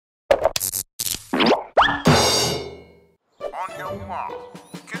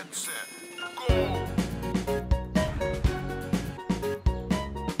Get set, go!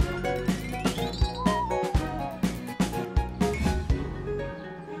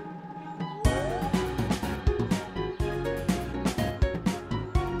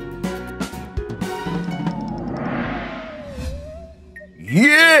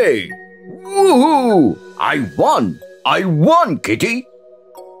 Yay! Woohoo! I won! I won, Kitty!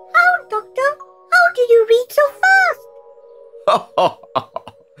 How, Doctor? How did you read so fast?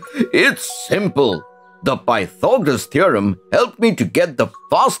 It's simple. The Pythagoras Theorem helped me to get the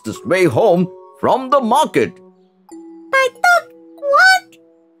fastest way home from the market. What?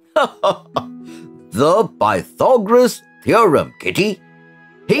 The Pythagoras Theorem, Kitty.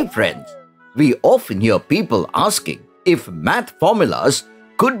 Hey friends, we often hear people asking if math formulas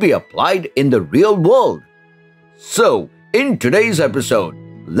could be applied in the real world. So, in today's episode,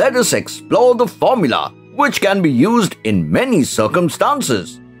 let us explore the formula which can be used in many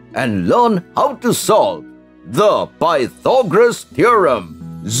circumstances and learn how to solve the Pythagoras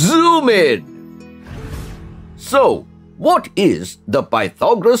Theorem. Zoom in! So, what is the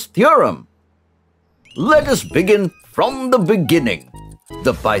Pythagoras Theorem? Let us begin from the beginning.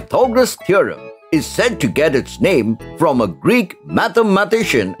 The Pythagoras Theorem is said to get its name from a Greek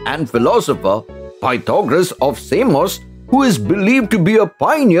mathematician and philosopher, Pythagoras of Samos, who is believed to be a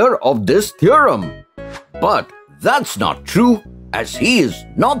pioneer of this theorem. But that's not true, as he is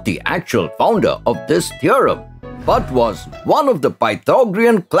not the actual founder of this theorem, but was one of the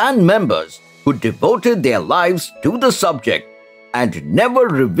Pythagorean clan members who devoted their lives to the subject and never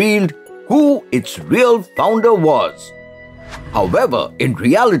revealed who its real founder was. However, in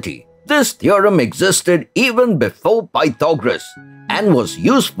reality, this theorem existed even before Pythagoras and was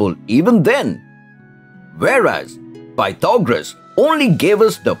useful even then. Whereas Pythagoras only gave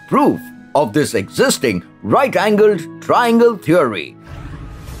us the proof of this existing right-angled triangle theory.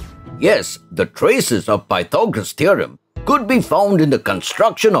 Yes, the traces of Pythagoras' theorem could be found in the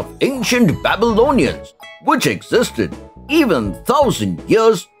construction of ancient Babylonians, which existed even 1,000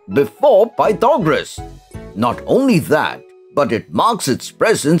 years before Pythagoras. Not only that, but it marks its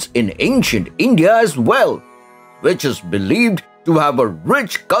presence in ancient India as well, which is believed to have a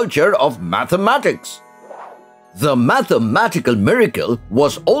rich culture of mathematics. The mathematical miracle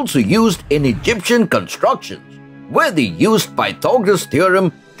was also used in Egyptian constructions, where they used Pythagoras'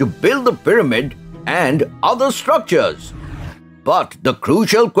 theorem to build the pyramid and other structures. But the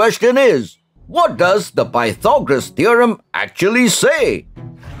crucial question is, what does the Pythagoras theorem actually say?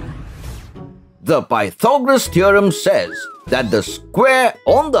 The Pythagoras theorem says that the square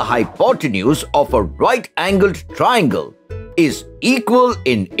on the hypotenuse of a right-angled triangle is equal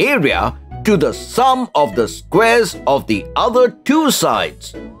in area to the sum of the squares of the other two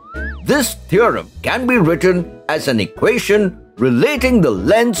sides. This theorem can be written as an equation relating the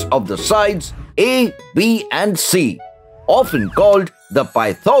lengths of the sides A, B and C, often called the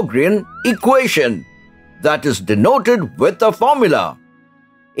Pythagorean Equation, that is denoted with a formula.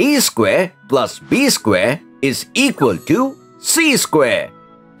 A square plus B square is equal to C square.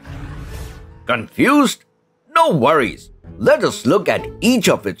 Confused? No worries. Let us look at each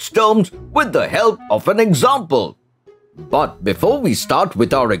of its terms with the help of an example. But before we start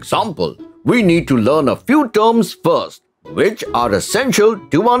with our example, we need to learn a few terms first, which are essential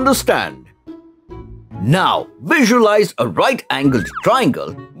to understand. Now, visualize a right-angled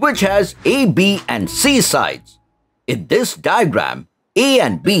triangle which has A, B and C sides. In this diagram, A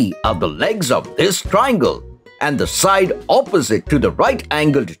and B are the legs of this triangle, and the side opposite to the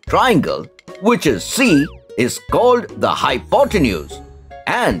right-angled triangle, which is C, is called the hypotenuse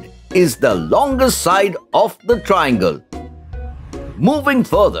and is the longest side of the triangle. Moving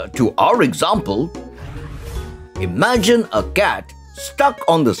further to our example, imagine a cat stuck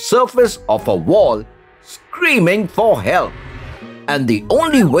on the surface of a wall screaming for help, and the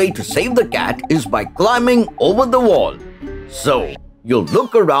only way to save the cat is by climbing over the wall. So, you'll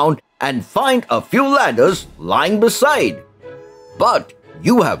look around and find a few ladders lying beside. But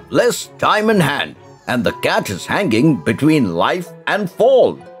you have less time in hand, and the cat is hanging between life and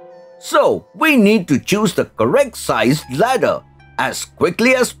fall. So, we need to choose the correct sized ladder as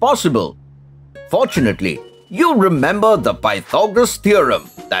quickly as possible. Fortunately, you remember the Pythagoras theorem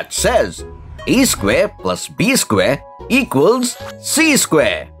that says A square plus B square equals C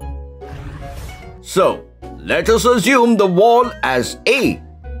square. So, let us assume the wall as A,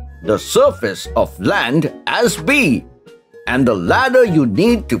 the surface of land as B, and the ladder you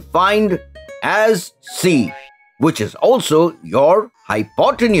need to find as C, which is also your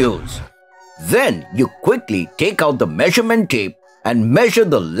hypotenuse. Then you quickly take out the measurement tape and measure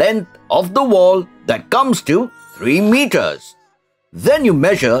the length of the wall that comes to 3 meters. Then you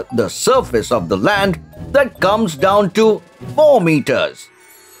measure the surface of the land that comes down to 4 meters.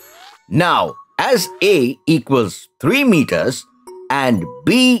 Now, as A equals 3 meters and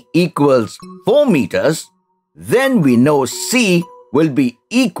B equals 4 meters, then we know C will be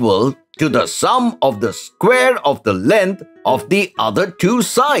equal to the sum of the square of the length of the other two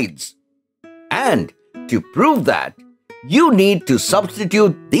sides. And to prove that, you need to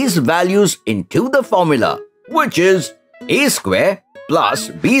substitute these values into the formula, which is A square plus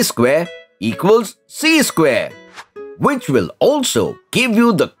B square equals C square, which will also give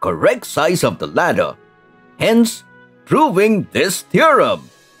you the correct size of the ladder, hence proving this theorem.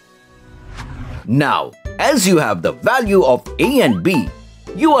 Now, as you have the value of A and B,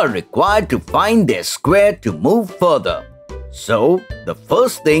 you are required to find their square to move further. So, the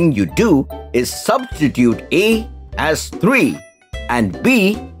first thing you do is substitute A as 3 and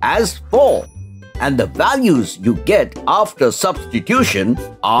B as 4. And the values you get after substitution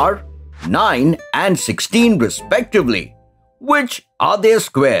are 9 and 16 respectively, which are their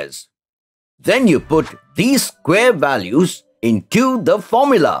squares. Then you put these square values into the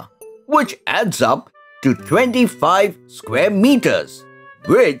formula, which adds up to 25 square meters,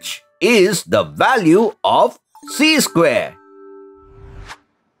 which is the value of C square.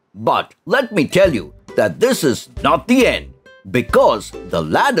 But let me tell you that this is not the end, because the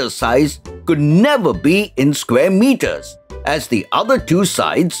ladder size could never be in square meters, as the other two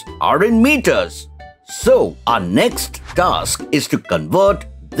sides are in meters. So our next task is to convert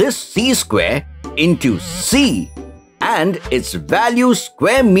this C square into C and its value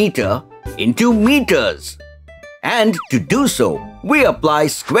square meter into meters. And to do so, we apply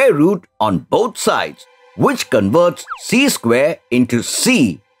square root on both sides, which converts C square into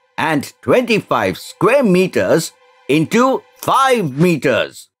C and 25 square meters into 5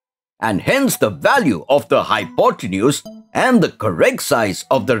 meters. And hence the value of the hypotenuse and the correct size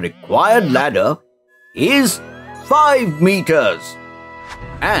of the required ladder is 5 meters.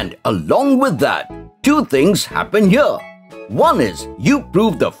 And along with that, two things happen here. One is you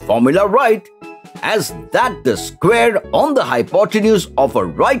prove the formula right, as that the square on the hypotenuse of a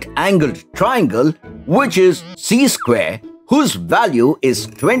right-angled triangle, which is C square, whose value is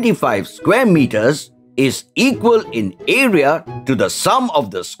 25 square meters, is equal in area to the sum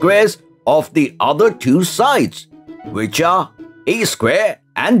of the squares of the other two sides, which are A square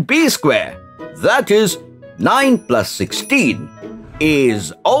and B square. That is 9 plus 16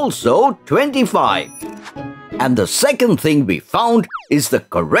 is also 25. And the second thing we found is the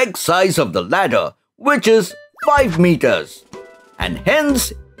correct size of the ladder, which is 5 meters. And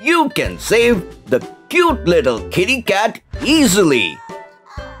hence, you can save the cute little kitty cat easily.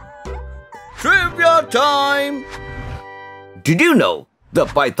 Trivia time! Did you know the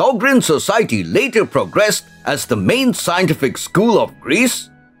Pythagorean society later progressed as the main scientific school of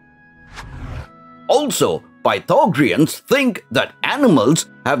Greece? Also, Pythagoreans think that animals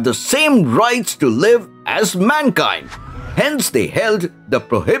have the same rights to live as mankind. Hence, they held the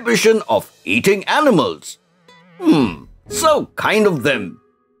prohibition of eating animals. So kind of them.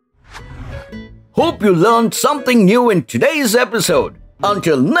 Hope you learned something new in today's episode.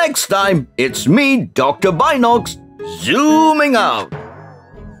 Until next time, it's me, Dr. Binocs, zooming out.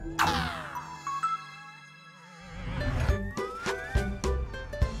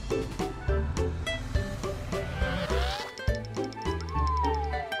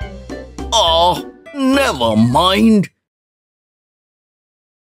 Oh, never mind.